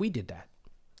 what if we did that?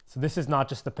 So this is not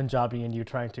just the Punjabi and you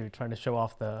trying to show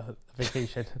off the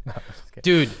vacation. No, I'm just kidding.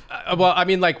 Dude. Well, I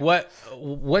mean, like what,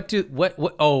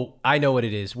 oh, I know what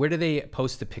it is. Where do they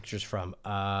post the pictures from?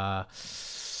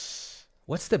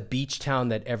 What's the beach town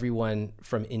that everyone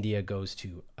from India goes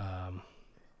to?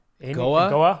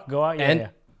 Goa. Yeah.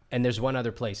 And there's one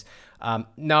other place.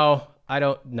 No, I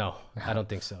don't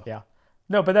think so.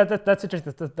 No, but that's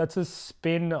interesting. That's a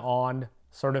spin on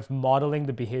sort of modeling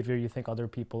the behavior you think other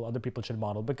people should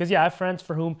model. Because I have friends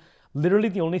for whom literally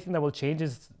the only thing that will change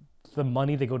is the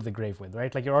money they go to the grave with,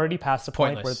 right? Like, you're already past the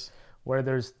point where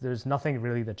there's nothing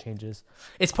really that changes.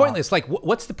 It's pointless. Like,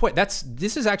 what's the point?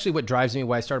 This is actually what drives me,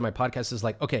 why I started my podcast, is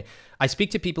like, okay, I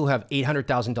speak to people who have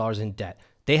 $800,000 in debt.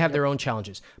 They have their own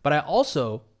challenges, but I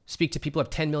also speak to people who have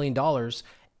 $10 million,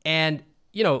 and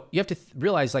you know, you have to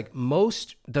realize like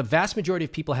the vast majority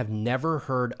of people have never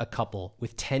heard a couple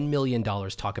with $10 million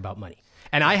talk about money.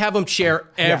 And I have them share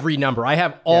every number. I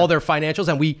have all their financials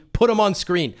and we put them on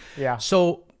screen.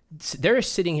 So they're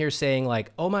sitting here saying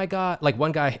like, oh my God, like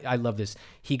one guy, I love this.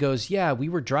 He goes, yeah, we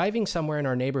were driving somewhere in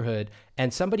our neighborhood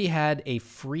and somebody had a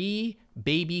free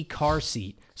baby car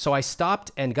seat. So I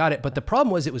stopped and got it. But the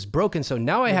problem was it was broken. So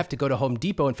now I have to go to Home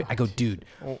Depot and I go, dude,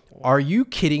 are you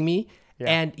kidding me?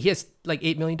 And he has like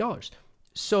 $8 million.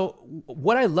 So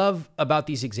what I love about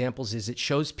these examples is it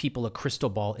shows people a crystal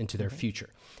ball into their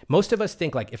future. Most of us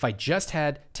think like, if I just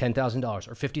had $10,000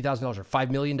 or $50,000 or $5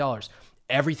 million,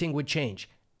 everything would change.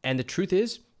 And the truth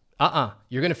is,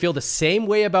 you're going to feel the same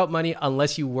way about money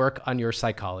unless you work on your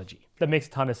psychology. That makes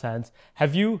a ton of sense.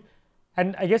 Have you,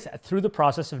 and I guess through the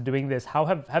process of doing this, how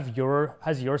has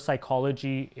your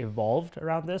psychology evolved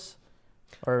around this?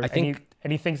 Or I think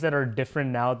any things that are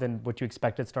different now than what you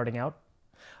expected starting out?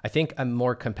 I think I'm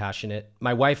more compassionate.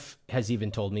 My wife has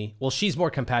even told me, well, she's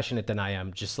more compassionate than I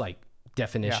am, just like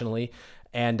definitionally.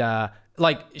 And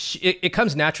like it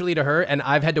comes naturally to her. And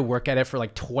I've had to work at it for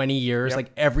like 20 years,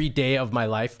 like every day of my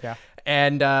life.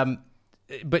 And,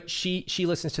 but she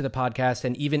listens to the podcast,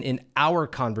 and even in our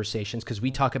conversations, because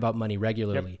we talk about money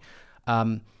regularly,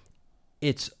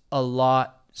 it's a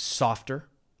lot softer.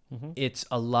 It's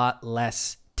a lot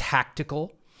less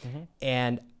tactical.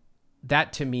 And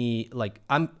that to me, like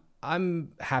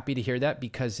I'm happy to hear that,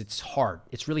 because it's hard.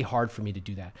 It's really hard for me to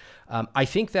do that. I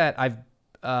think that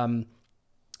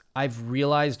I've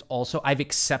realized also, I've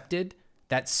accepted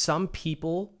that some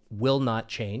people will not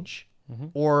change,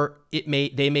 or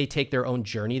they may take their own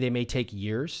journey. They may take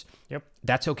years.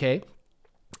 That's okay.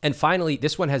 And finally,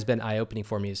 this one has been eye-opening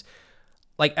for me, is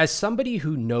like, as somebody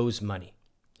who knows money,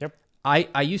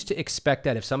 I used to expect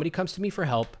that if somebody comes to me for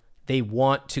help, they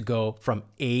want to go from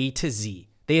A to Z.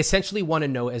 They essentially want to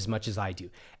know as much as I do.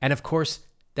 And of course,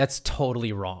 that's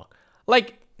totally wrong.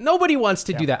 Like, nobody wants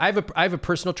to do that. I have a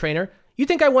personal trainer. You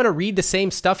think I want to read the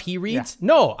same stuff he reads?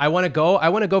 No, I want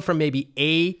to go from maybe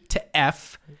A to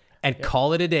F and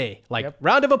call it a day. Like,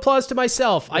 round of applause to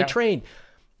myself. I trained.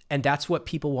 And that's what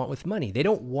people want with money. They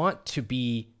don't want to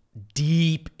be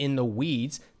deep in the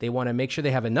weeds. They want to make sure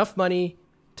they have enough money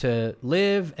to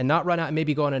live and not run out and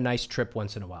maybe go on a nice trip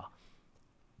once in a while.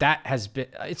 That has been,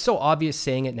 it's so obvious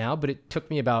saying it now, but it took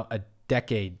me about a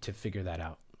decade to figure that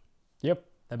out. Yep.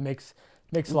 That makes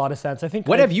a lot of sense. I think.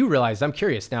 What have you realized? I'm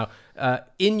curious now,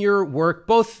 in your work,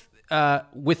 both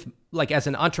with like as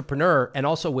an entrepreneur and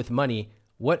also with money,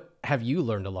 what have you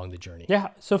learned along the journey? Yeah.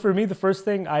 So for me, the first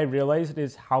thing I realized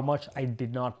is how much I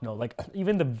did not know, like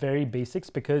even the very basics,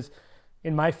 because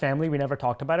in my family, we never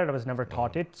talked about it. I was never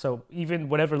taught it. So even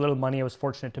whatever little money I was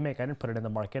fortunate to make, I didn't put it in the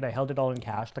market. I held it all in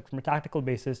cash, like from a tactical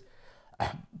basis.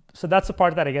 So that's the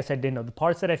part that I guess I didn't know. The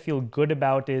parts that I feel good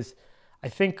about is, I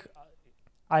think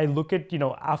I look at,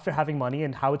 after having money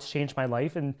and how it's changed my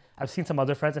life, and I've seen some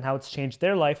other friends and how it's changed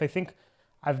their life. I think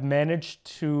I've managed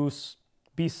to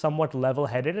be somewhat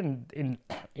level-headed and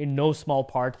in no small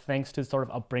part thanks to sort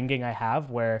of upbringing I have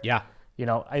where,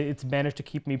 it's managed to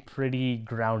keep me pretty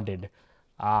grounded.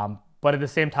 But at the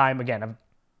same time, again,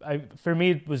 for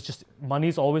me, it was just,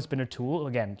 money's always been a tool.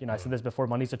 Again, I said this before,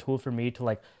 money's a tool for me to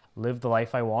like live the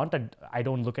life I want. I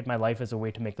don't look at my life as a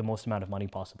way to make the most amount of money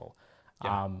possible.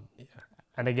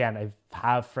 And again, I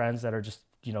have friends that are just,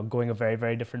 going a very,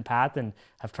 very different path, and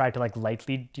I've tried to like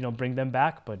lightly, bring them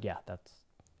back. But yeah, that's.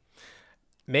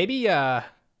 Maybe,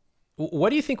 what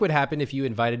do you think would happen if you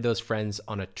invited those friends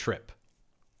on a trip?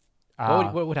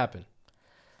 What would happen?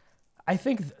 I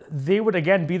think they would,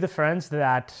 again, be the friends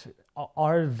that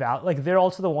are they're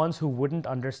also the ones who wouldn't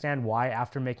understand why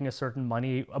after making a certain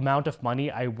amount of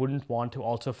money, I wouldn't want to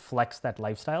also flex that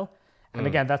lifestyle. And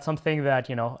again, that's something that,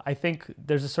 I think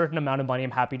there's a certain amount of money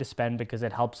I'm happy to spend because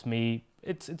it helps me.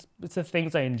 It's the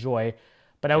things I enjoy,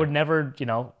 but I would never,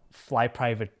 fly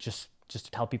private just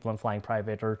to tell people I'm flying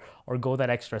private or go that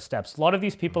extra steps. A lot of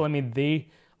these people, I mean,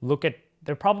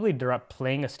 they're probably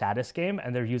playing a status game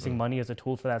and they're using money as a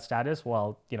tool for that status.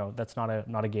 Well, that's not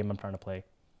a game I'm trying to play.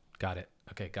 Got it.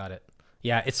 Okay, got it.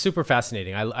 Yeah, it's super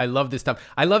fascinating. I love this stuff.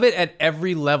 I love it at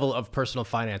every level of personal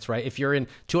finance, right? If you're in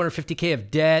 $250K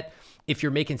of debt, if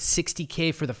you're making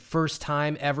 $60K for the first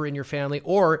time ever in your family,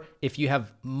 or if you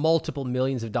have multiple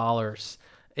millions of dollars,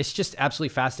 it's just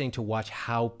absolutely fascinating to watch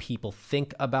how people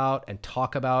think about and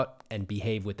talk about and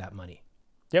behave with that money.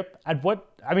 Yep.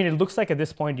 It looks like at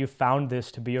this point you found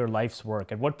this to be your life's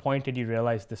work. At what point did you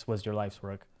realize this was your life's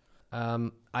work?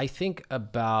 I think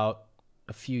about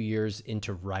a few years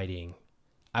into writing.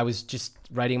 I was just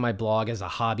writing my blog as a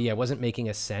hobby. I wasn't making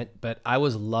a cent, but I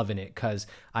was loving it because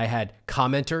I had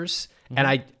commenters, and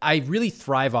I really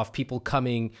thrive off people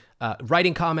coming,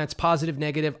 writing comments, positive,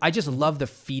 negative. I just love the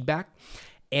feedback.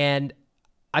 And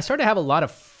I started to have a lot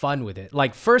of fun with it.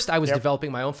 Like first I was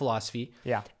developing my own philosophy.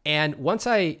 Yeah. And once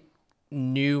I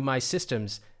knew my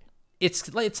systems,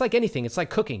 it's like anything. It's like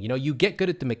cooking. You get good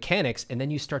at the mechanics and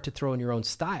then you start to throw in your own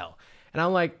style. And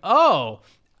I'm like, oh,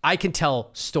 I can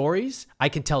tell stories. I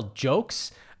can tell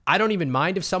jokes. I don't even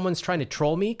mind if someone's trying to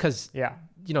troll me because,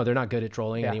 they're not good at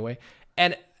trolling anyway.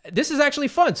 And this is actually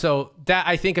fun. So that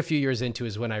I think a few years into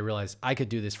is when I realized I could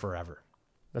do this forever.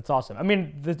 That's awesome. I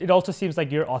mean, it also seems like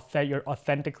you're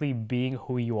authentically being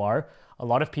who you are. A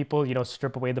lot of people,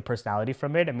 strip away the personality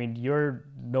from it. I mean, you're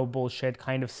no bullshit,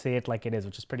 kind of say it like it is,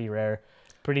 which is pretty rare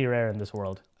in this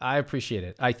world. I appreciate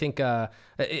it. I think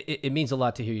it means a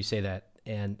lot to hear you say that.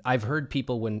 And I've heard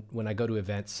people when I go to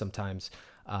events sometimes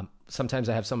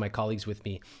I have some of my colleagues with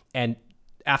me, and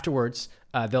afterwards,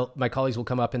 my colleagues will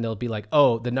come up and they'll be like,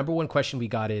 oh, the number one question we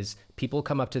got is people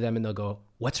come up to them and they'll go,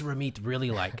 what's Ramit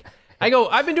really like? I go,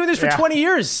 I've been doing this for 20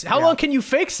 years. How long can you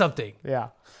fake something? Yeah.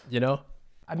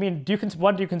 I mean, do you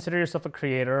consider yourself a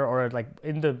creator, or like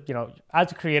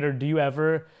as a creator, do you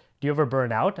ever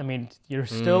burn out? I mean, you're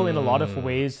still in a lot of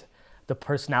ways the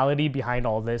personality behind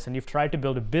all this, and you've tried to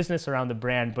build a business around the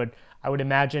brand, but I would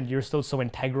imagine you're still so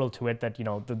integral to it that,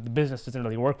 the business doesn't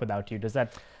really work without you. Does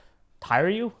that tire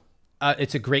you?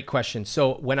 It's a great question.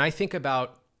 So when I think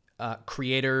about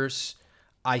creators,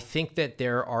 I think that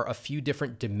there are a few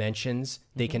different dimensions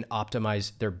they can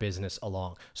optimize their business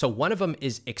along. So one of them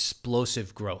is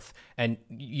explosive growth. And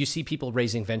you see people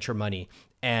raising venture money,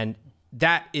 and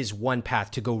that is one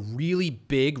path to go really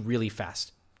big, really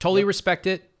fast. Totally respect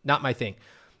it. Not my thing.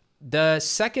 The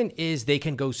second is they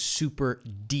can go super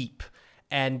deep.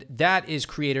 And that is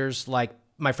creators like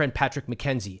my friend Patrick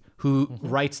McKenzie, who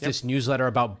writes this newsletter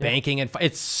about banking, and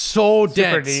it's so dense.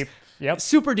 Super deep. Yep.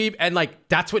 Super deep. And like,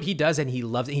 that's what he does. And he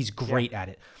loves it. He's great at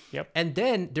it. Yep. And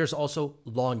then there's also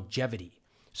longevity.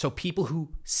 So people who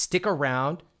stick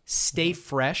around, stay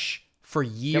fresh for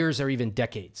years or even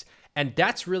decades. And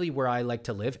that's really where I like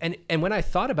to live. And when I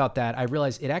thought about that, I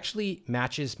realized it actually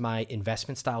matches my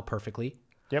investment style perfectly.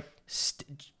 Yep.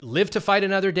 Live to fight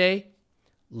another day,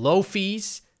 low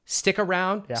fees, stick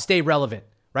around, stay relevant,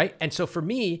 right? And so for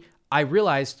me, I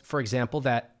realized, for example,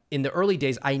 that in the early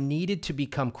days, I needed to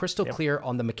become crystal clear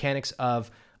on the mechanics of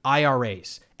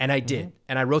IRAs. And I did.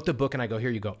 And I wrote the book and I go, here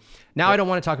you go. Now I don't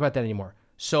want to talk about that anymore.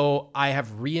 So I have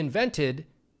reinvented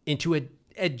into a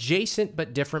adjacent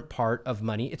but different part of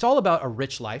money. It's all about a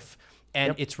rich life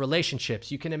and it's relationships.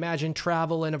 You can imagine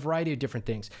travel and a variety of different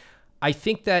things. I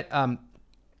think that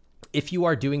if you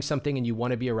are doing something and you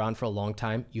want to be around for a long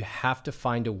time, you have to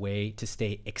find a way to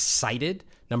stay excited,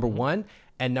 number one,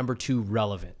 and number two,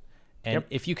 relevant. And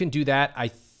if you can do that,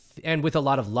 and with a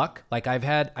lot of luck, like I've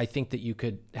had, I think that you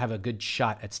could have a good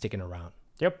shot at sticking around.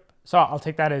 Yep. So I'll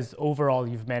take that as overall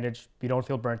you've managed, you don't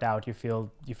feel burnt out, you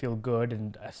feel good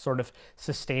and sort of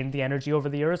sustained the energy over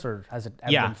the years, or has it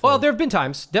ebbed and flowed? Well, there have been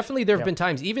times, definitely there have been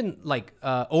times, even like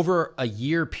over a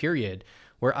year period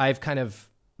where I've kind of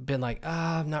been like,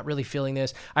 I'm not really feeling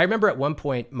this. I remember at one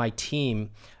point my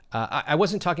team, I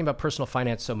wasn't talking about personal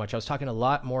finance so much. I was talking a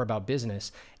lot more about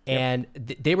business, and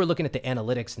they were looking at the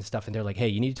analytics and stuff, and they're like, hey,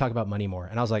 you need to talk about money more.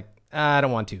 And I was like, I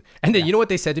don't want to. And then you know what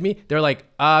they said to me? They're like,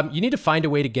 you need to find a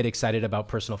way to get excited about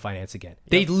personal finance again.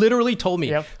 They literally told me.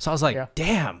 So I was like,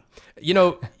 damn, you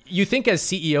know, you think as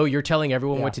CEO, you're telling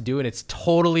everyone what to do, and it's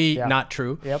totally not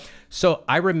true. So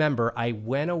I remember I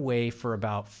went away for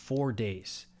about 4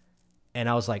 days, and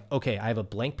I was like, okay, I have a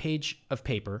blank page of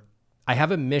paper. I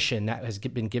have a mission that has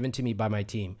been given to me by my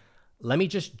team. Let me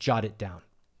just jot it down.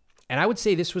 And I would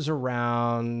say this was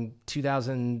around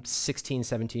 2016,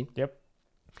 17.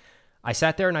 I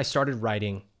sat there and I started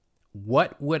writing,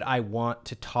 what would I want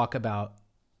to talk about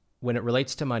when it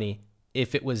relates to money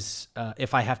if it was,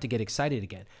 if I have to get excited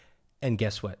again? And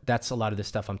guess what? That's a lot of the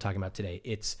stuff I'm talking about today.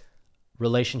 It's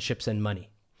relationships and money.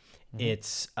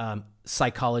 It's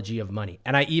psychology of money.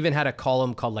 And I even had a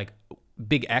column called like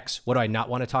Big X. What do I not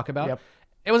want to talk about?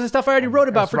 It was the stuff I already wrote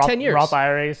about for 10 years. Roth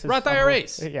IRAs. Roth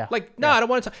IRAs. Like, no, I don't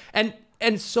want to talk.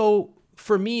 And so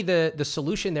for me, the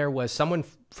solution there was someone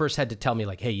first had to tell me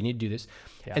like, hey, you need to do this.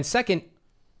 And second,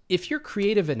 if you're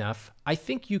creative enough, I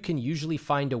think you can usually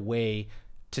find a way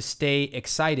to stay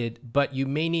excited, but you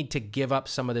may need to give up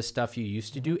some of the stuff you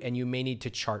used to do, and you may need to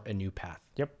chart a new path.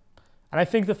 And I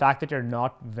think the fact that you're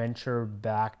not venture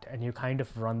backed and you kind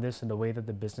of run this in the way that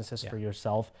the business is for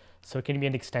yourself, so it can be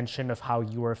an extension of how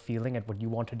you are feeling and what you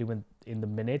want to do in the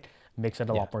minute, makes it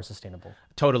a lot more sustainable.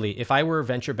 Totally. If I were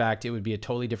venture backed, it would be a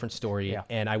totally different story,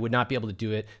 and I would not be able to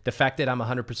do it. The fact that I'm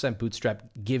 100% bootstrapped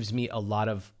gives me a lot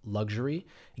of luxury.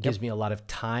 It gives me a lot of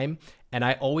time. And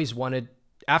I always wanted,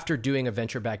 after doing a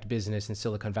venture backed business in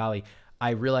Silicon Valley, I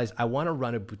realized I want to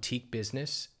run a boutique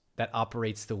business that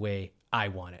operates the way I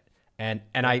want it. And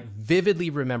I vividly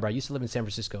remember, I used to live in San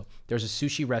Francisco. There's a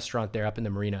sushi restaurant there up in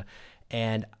the marina.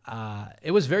 And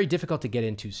it was very difficult to get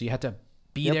into. So you had to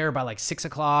be there by like 6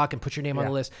 o'clock and put your name on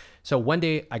the list. So one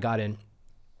day I got in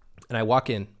and I walk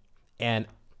in and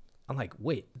I'm like,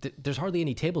 wait, there's hardly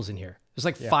any tables in here. There's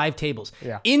like 5 tables.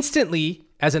 Instantly,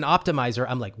 as an optimizer,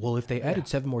 I'm like, well, if they added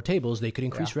 7 more tables, they could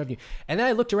increase revenue. And then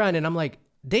I looked around and I'm like,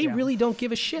 they really don't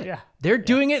give a shit. They're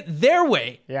doing it their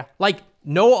way. Like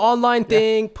no online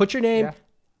thing, put your name.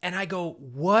 And I go,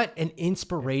 what an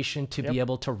inspiration to be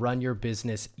able to run your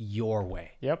business your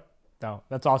way. No,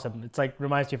 that's awesome. It's like,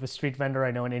 reminds me of a street vendor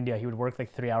I know in India. He would work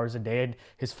like 3 hours a day and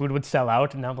his food would sell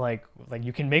out. And I'm like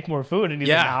you can make more food. And he's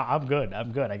like, nah, I'm good. I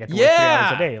get to work 3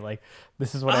 hours a day. Like,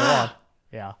 this is what I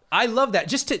want. I love that.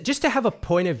 Just to have a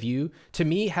point of view, to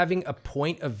me, having a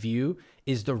point of view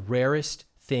is the rarest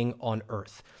thing on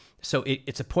earth. So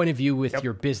it's a point of view with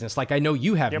your business. Like I know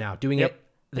you have now doing it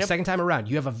the second time around.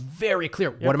 You have a very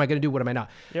clear, what am I going to do? What am I not?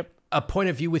 A point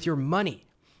of view with your money.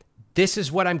 This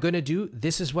is what I'm going to do.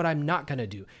 This is what I'm not going to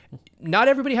do. Not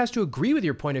everybody has to agree with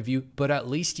your point of view, but at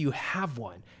least you have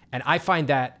one. And I find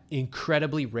that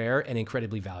incredibly rare and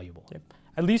incredibly valuable.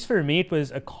 At least for me, it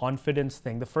was a confidence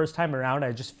thing. The first time around,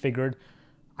 I just figured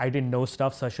I didn't know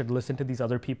stuff, so I should listen to these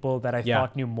other people that I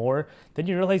thought knew more. Then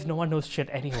you realize no one knows shit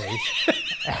anyways.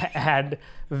 And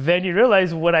then you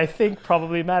realize what I think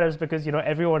probably matters because,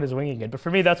 everyone is winging it. But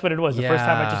for me, that's what it was. The first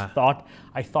time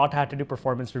I thought I had to do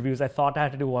performance reviews. I thought I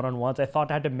had to do one-on-ones. I thought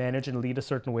I had to manage and lead a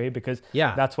certain way because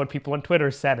that's what people on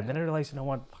Twitter said. And then I realized no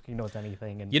one fucking knows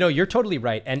anything. And you're totally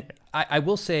right. And I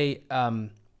will say,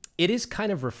 it is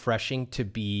kind of refreshing to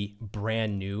be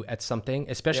brand new at something,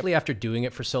 especially after doing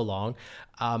it for so long.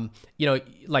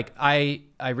 Like I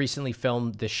recently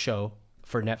filmed this show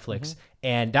for Netflix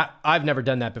and that I've never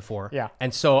done that before.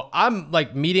 And so I'm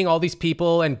like meeting all these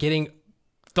people and getting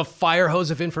the fire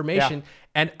hose of information.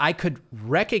 And I could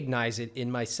recognize it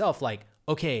in myself. Like,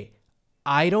 okay,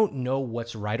 I don't know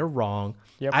what's right or wrong.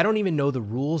 I don't even know the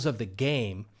rules of the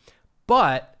game,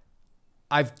 but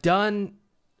I've done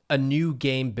a new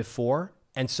game before.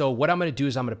 And so what I'm going to do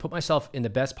is I'm going to put myself in the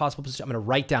best possible position. I'm going to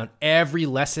write down every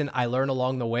lesson I learn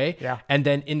along the way. And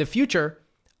then in the future,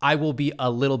 I will be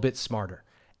a little bit smarter.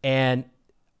 And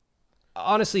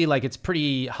honestly, like, it's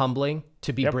pretty humbling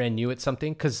to be brand new at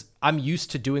something, because I'm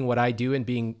used to doing what I do and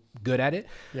being good at it.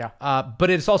 But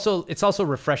it's also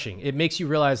refreshing. It makes you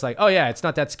realize, like, oh yeah, it's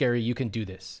not that scary. You can do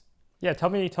this. Yeah. Tell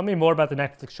me more about the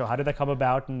Netflix show. How did that come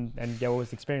about, and what was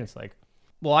the experience like?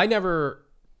 Well, I never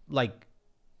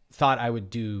thought I would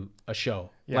do a show.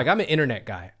 Like, I'm an internet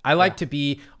guy. I like to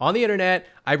be on the internet.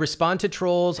 I respond to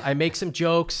trolls. I make some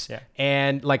jokes,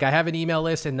 and like, I have an email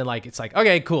list, and then like, it's like,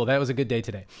 okay, cool. That was a good day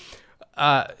today.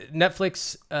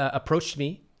 Netflix approached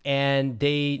me, and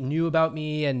they knew about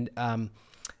me, and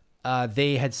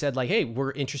they had said, like, hey,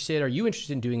 we're interested. Are you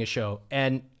interested in doing a show?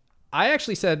 And I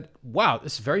actually said, wow,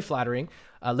 this is very flattering.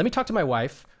 Let me talk to my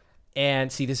wife.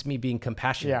 And see, this is me being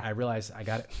compassionate. I realize I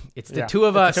got it. It's the two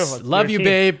of us. Love you,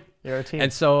 babe. You're a team.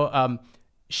 And so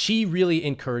she really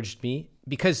encouraged me,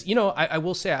 because, you know, I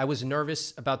will say I was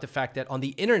nervous about the fact that on the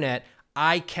internet,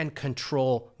 I can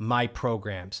control my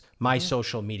programs, my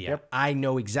social media. I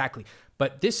know exactly.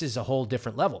 But this is a whole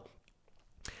different level.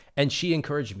 And she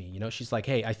encouraged me. You know, she's like,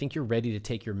 hey, I think you're ready to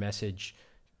take your message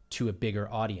to a bigger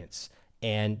audience.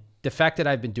 And the fact that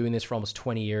I've been doing this for almost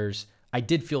 20 years, I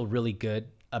did feel really good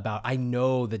about, I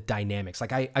know the dynamics.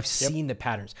 Like, I've seen the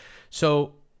patterns.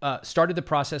 So started the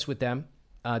process with them,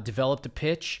 developed a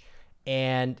pitch,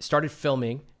 and started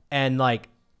filming. And like,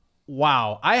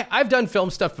 wow, I've done film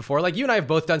stuff before. Like, you and I have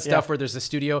both done stuff where there's a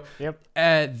studio.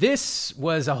 This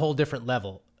was a whole different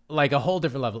level, like a whole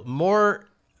different level. More,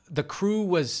 the crew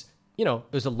was, you know,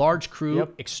 it was a large crew,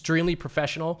 extremely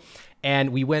professional.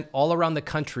 And we went all around the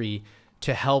country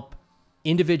to help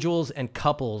individuals and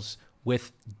couples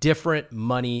with different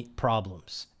money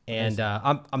problems. And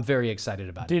I'm very excited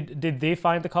about it. Did they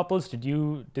find the couples?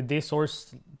 Did they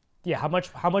source? Yeah. How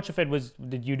much of it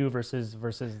did you do versus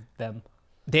them?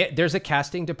 There's a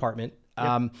casting department.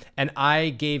 And I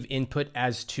gave input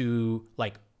as to,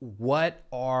 like, what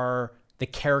are the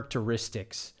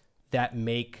characteristics that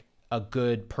make a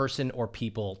good person or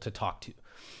people to talk to.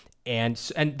 And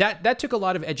that took a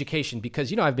lot of education,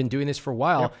 because, you know, I've been doing this for a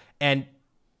while, and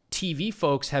TV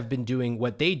folks have been doing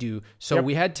what they do. So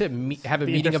we had to have a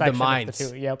meeting of the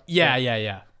minds.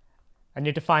 Yeah. And you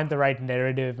have to find the right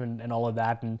narrative and all of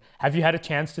that. And have you had a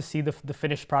chance to see the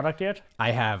finished product yet?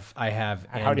 I have.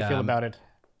 And how do you feel about it?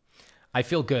 I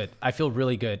feel good. I feel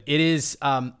really good. It is,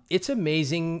 it's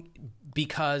amazing,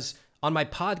 because on my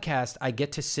podcast, I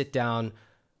get to sit down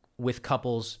with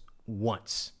couples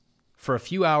once for a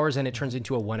few hours, and it turns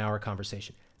into a 1 hour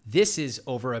conversation. This is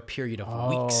over a period of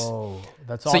weeks. Oh,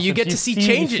 that's awesome. So you get to see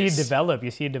changes. You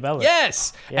see it develop.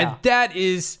 Yes. And that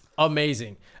is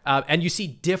amazing. And you see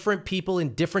different people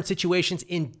in different situations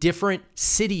in different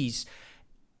cities.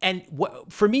 And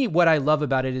for me, what I love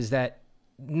about it is that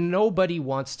nobody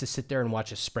wants to sit there and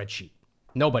watch a spreadsheet.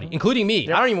 Nobody, including me.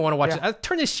 I don't even want to watch it. I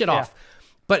turn this shit off.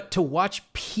 But to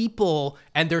watch people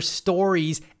and their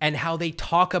stories and how they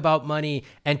talk about money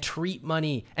and treat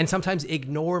money and sometimes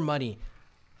ignore money,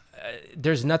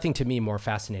 there's nothing to me more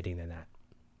fascinating than that.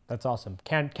 That's awesome.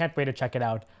 Can't wait to check it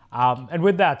out. And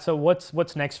with that, so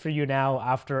what's next for you now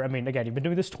after, I mean, again, you've been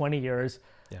doing this 20 years.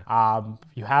 You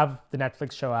have the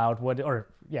Netflix show out.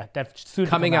 Soon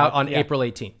coming out on April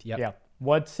 18th.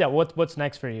 What's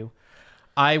next for you?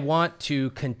 I want to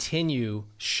continue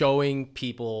showing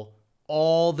people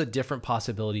all the different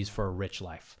possibilities for a rich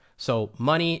life. So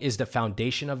money is the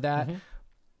foundation of that.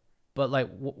 But like,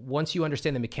 once you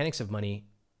understand the mechanics of money,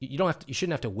 you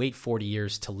shouldn't have to wait 40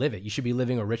 years to live it. You should be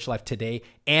living a rich life today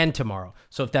and tomorrow.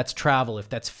 So if that's travel, if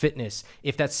that's fitness,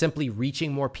 if that's simply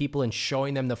reaching more people and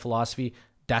showing them the philosophy,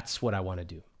 that's what I want to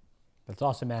do. That's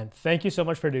awesome, man. Thank you so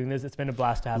much for doing this. It's been a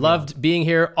blast to have you. Loved being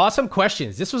here. Awesome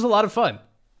questions. This was a lot of fun.